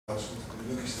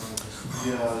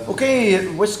Okay,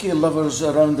 whiskey lovers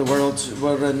around the world,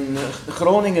 we're in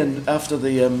Groningen after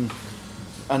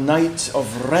a night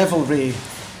of revelry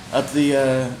at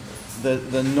the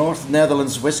North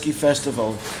Netherlands Whisky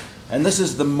Festival, and this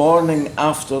is the morning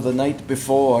after the night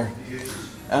before,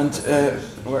 and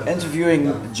we're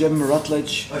interviewing Jim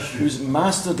Rutledge, who's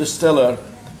Master Distiller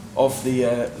of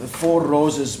the Four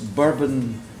Roses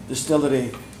Bourbon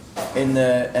Distillery in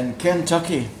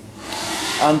Kentucky.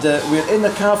 And we're in the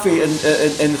cafe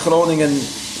in Groningen.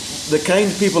 The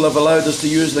kind people have allowed us to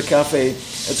use the cafe.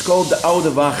 It's called the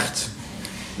Oude Wacht,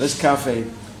 this cafe.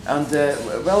 And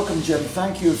welcome, Jim.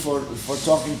 Thank you for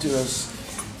talking to us.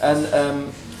 And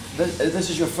this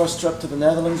is your first trip to the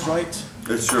Netherlands, right?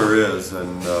 It sure is.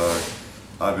 And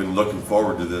I've been looking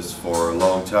forward to this for a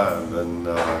long time. And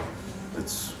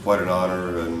it's quite an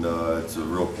honor, and it's a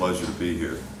real pleasure to be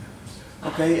here.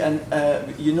 Okay, and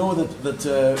you know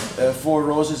that Four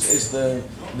Roses is the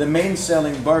main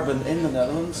selling bourbon in the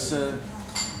Netherlands.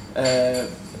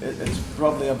 It's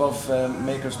probably above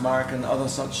Maker's Mark and other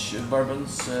such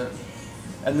bourbons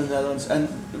in the Netherlands. And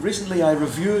recently I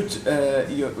reviewed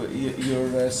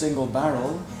your single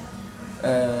barrel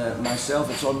myself.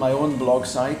 It's on my own blog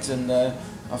site, and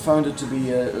I found it to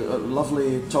be a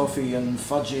lovely toffee and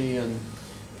fudgy. And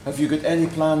have you got any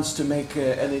plans to make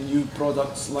any new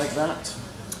products like that?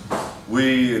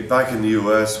 Back in the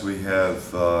U.S., we have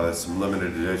some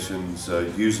limited editions,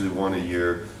 usually one a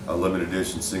year, a limited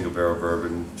edition single barrel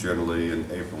bourbon, generally in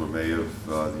April or May of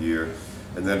the year.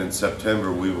 And then in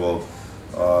September we will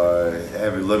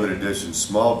have a limited edition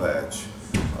small batch,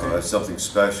 something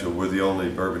special. We're the only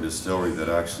bourbon distillery that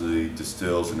actually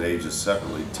distills and ages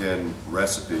separately 10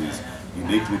 recipes,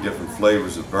 uniquely different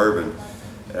flavors of bourbon.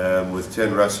 With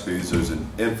 10 recipes, there's an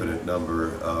infinite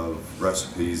number of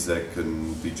recipes that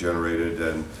can be generated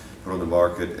and put on the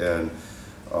market, and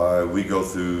we go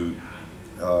through,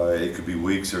 it could be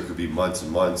weeks or it could be months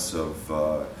and months of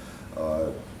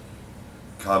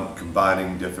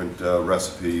combining different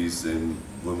recipes, and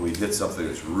when we hit something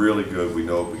that's really good, we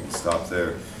know we can stop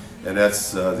there. And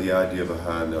that's the idea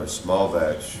behind our small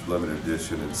batch limited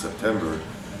edition in September.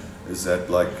 Is that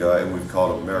like, and we've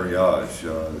called it mariage,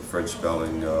 the French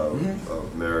spelling of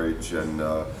marriage, and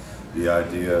the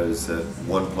idea is that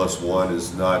 1 + 1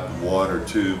 is not 1 or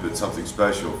 2, but something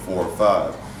special, 4 or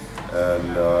 5,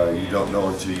 and you don't know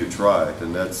until you try it,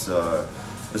 and that's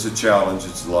it's a challenge.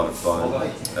 It's a lot of fun,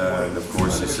 and of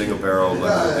course the single barrel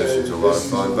limited editions are a lot of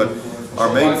fun. But our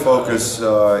main focus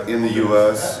in the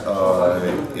U.S.,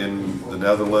 in the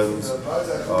Netherlands,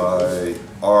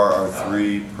 are our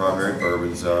 3 primary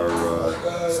bourbons: our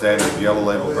standard yellow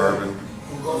label bourbon,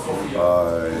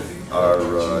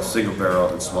 our single barrel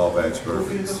and small batch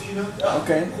bourbons.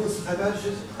 Okay.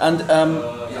 And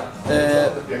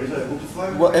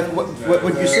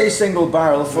when you say single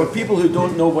barrel, for people who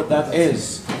don't know what that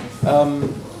is,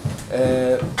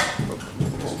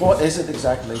 what is it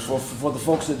exactly? For the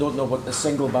folks that don't know what a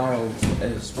single barrel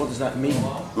is, what does that mean?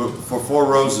 For Four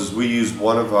Roses, we use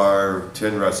one of our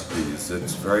 10 recipes.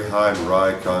 It's very high in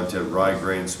rye content, rye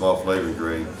grain, small flavoring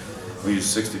grain. We use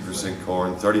 60%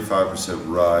 corn, 35%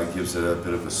 rye, gives it a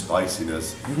bit of a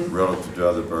spiciness relative to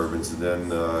other bourbons, and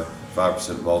then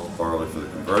 5% malted barley for the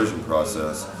conversion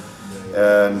process.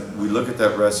 And we look at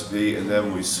that recipe, and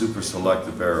then we super select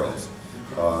the barrels.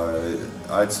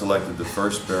 I'd selected the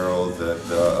first barrel that,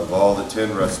 of all the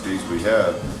 10 recipes we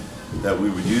have, that we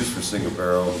would use for single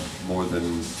barrel more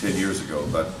than 10 years ago,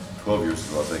 about 12 years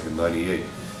ago, I think, in '98.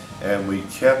 And we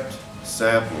kept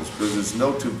samples, because there's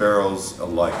no 2 barrels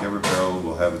alike. Every barrel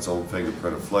will have its own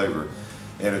fingerprint of flavor,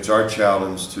 and it's our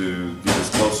challenge to get as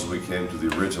close as we can to the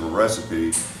original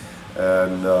recipe.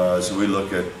 And so we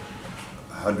look at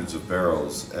hundreds of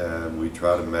barrels, and we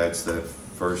try to match that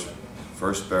first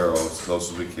barrel as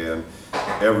close as we can.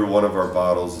 Every one of our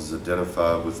bottles is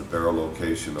identified with the barrel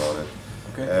location on it.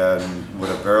 Okay. And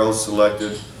when a barrel is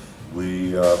selected,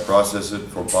 we process it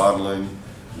for bottling.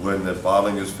 When the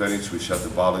bottling is finished, we shut the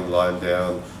bottling line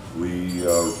down. We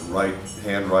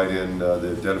hand write in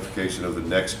the identification of the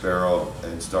next barrel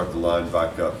and start the line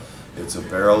back up. It's a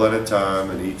barrel at a time,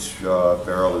 and each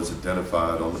barrel is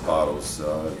identified on the bottles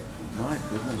My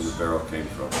goodness. where the barrel came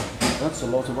from. That's a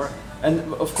lot of work.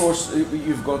 And of course,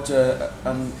 you've got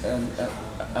an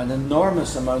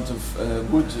enormous amount of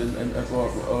wood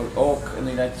or oak in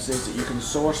the United States that you can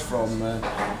source from.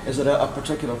 Is it a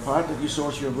particular part that you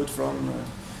source your wood from?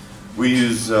 We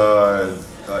use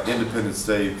Independent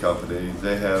Stave Company.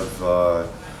 They have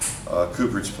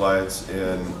cooperage plants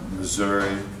in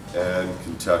Missouri and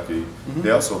Kentucky.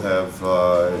 They also have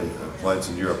plants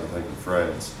in Europe, I think in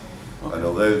France. I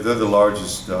know they're the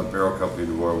largest barrel company in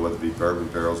the world, whether it be bourbon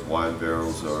barrels, wine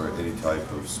barrels, or any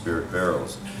type of spirit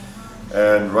barrels.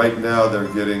 And right now they're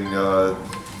getting the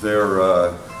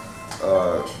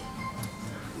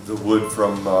wood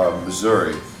from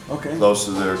Missouri, close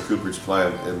to their Cooperage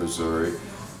plant in Missouri.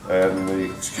 And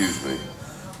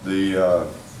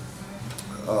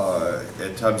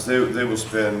at times they will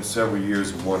spend several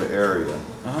years in one area,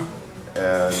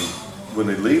 and when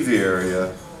they leave the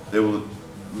area, they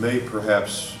may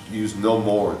perhaps use no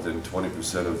more than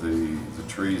 20% of the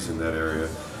trees in that area.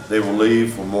 They will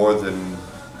leave for more than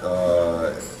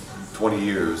 20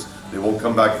 years. They won't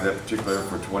come back to that particular area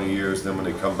for 20 years. Then when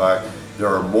they come back, there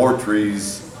are more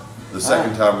trees the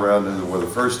second time around than there were the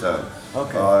first time.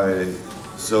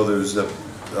 So there's a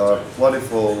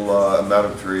plentiful amount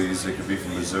of trees. It could be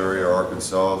from Missouri or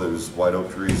Arkansas. There's white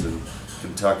oak trees in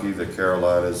Kentucky, the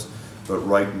Carolinas, but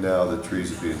right now the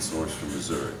trees are being sourced from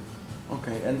Missouri.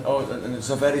 Okay, and it's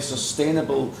a very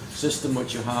sustainable system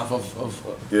which you have of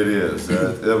It is.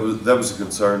 That was a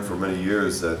concern for many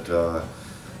years, that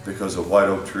because a white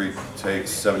oak tree takes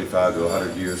 75 to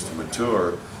 100 years to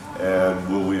mature, and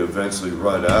will we eventually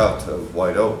run out of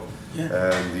white oak?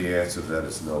 And the answer to that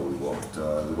is no, we won't.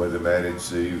 The way they manage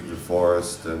the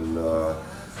forest and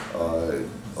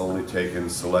only taking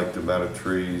select amount of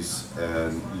trees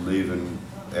and leaving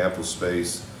ample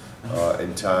space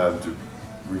and time to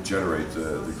regenerate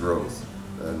the growth,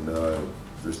 and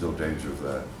there's no danger of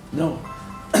that. No.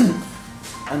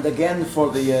 And again, for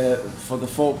the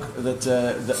folk that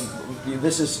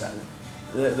this is.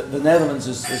 The Netherlands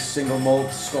is single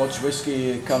malt Scotch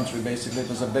whisky country, basically.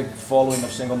 There's a big following of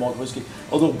single malt whisky.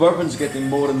 Although bourbon's getting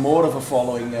more and more of a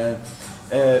following.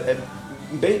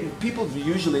 People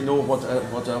usually know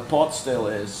what a pot still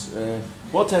is.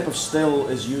 What type of still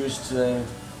is used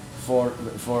for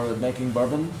making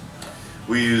bourbon?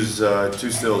 We use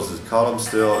two stills. It's a column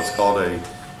still. It's called a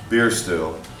beer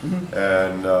still,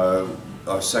 and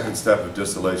our second step of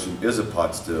distillation is a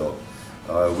pot still.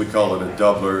 We call it a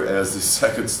doubler as the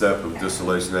second step of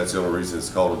distillation. That's the only reason it's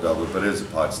called a doubler, but it is a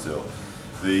pot still.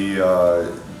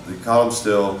 The column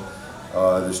still,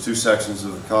 there's two sections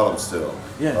of the column still.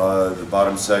 The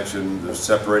bottom section, there's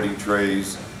separating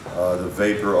trays. The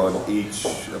vapor on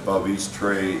above each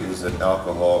tray is an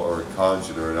alcohol or a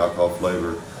congener, an alcohol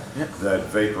flavor that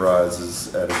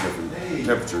vaporizes at a different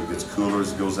temperature. It gets cooler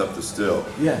as it goes up the still.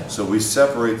 So we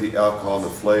separate the alcohol and the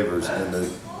flavors in the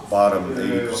bottom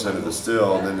 80% of the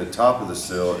still, and then the top of the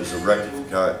still is a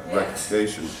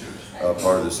rectification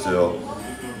part of the still.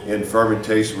 In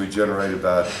fermentation, we generate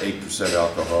about 8%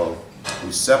 alcohol.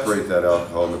 We separate that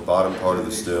alcohol in the bottom part of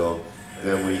the still,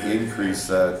 then we increase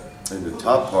that in the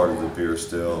top part of the beer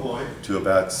still to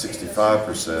about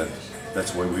 65%.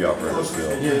 That's the way we operate the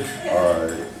still,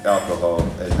 alcohol,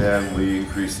 and then we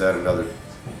increase that another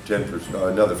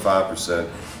 5%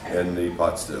 in the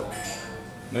pot still.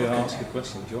 May I ask a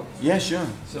question, Joe? Yeah, sure.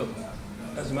 So,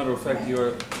 as a matter of fact,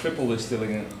 you're triple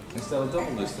distilling instead of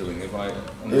double distilling, if I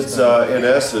understand. It's, in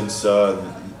essence,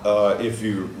 if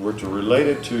you were to relate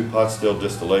it to pot still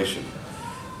distillation,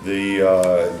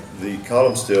 the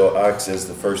column still acts as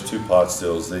the first two pot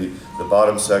stills. The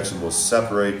bottom section will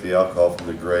separate the alcohol from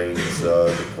the grains,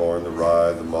 the corn, the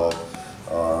rye, the malt,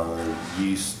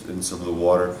 yeast, and some of the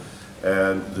water.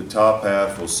 And the top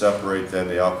half will separate then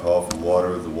the alcohol from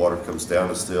water. The water comes down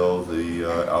the still, the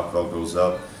alcohol goes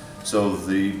up. So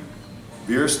the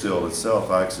beer still itself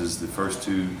acts as the first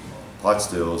two pot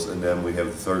stills, and then we have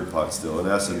the third pot still. In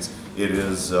essence, it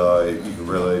is, you can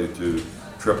relate it to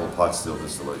triple pot still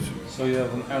distillation. So you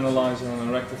have an analyzer and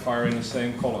a rectifier in the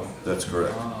same column? That's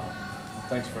correct.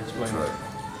 Thanks for explaining. That's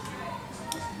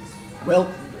right.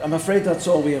 Well, I'm afraid that's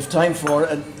all we have time for,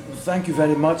 and thank you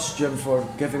very much, Jim, for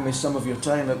giving me some of your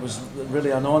time. It was really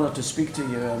an honour to speak to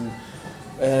you.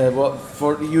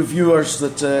 For you viewers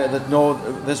that know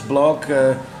this blog,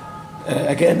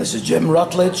 again, this is Jim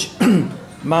Rutledge,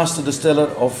 Master Distiller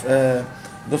of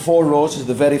the Four Roses,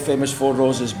 the very famous Four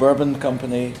Roses Bourbon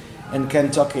Company in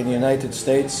Kentucky in the United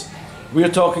States. We are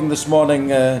talking this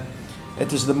morning,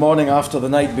 it is the morning after the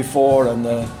night before,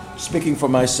 and speaking for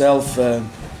myself,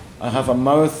 I have a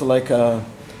mouth like a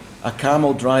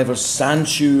camel driver's sand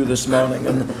shoe this morning,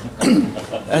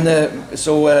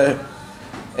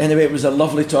 anyway, it was a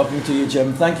lovely talking to you,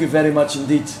 Jim. Thank you very much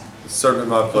indeed. It's certainly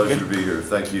my pleasure to be here.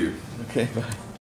 Thank you. Okay, bye.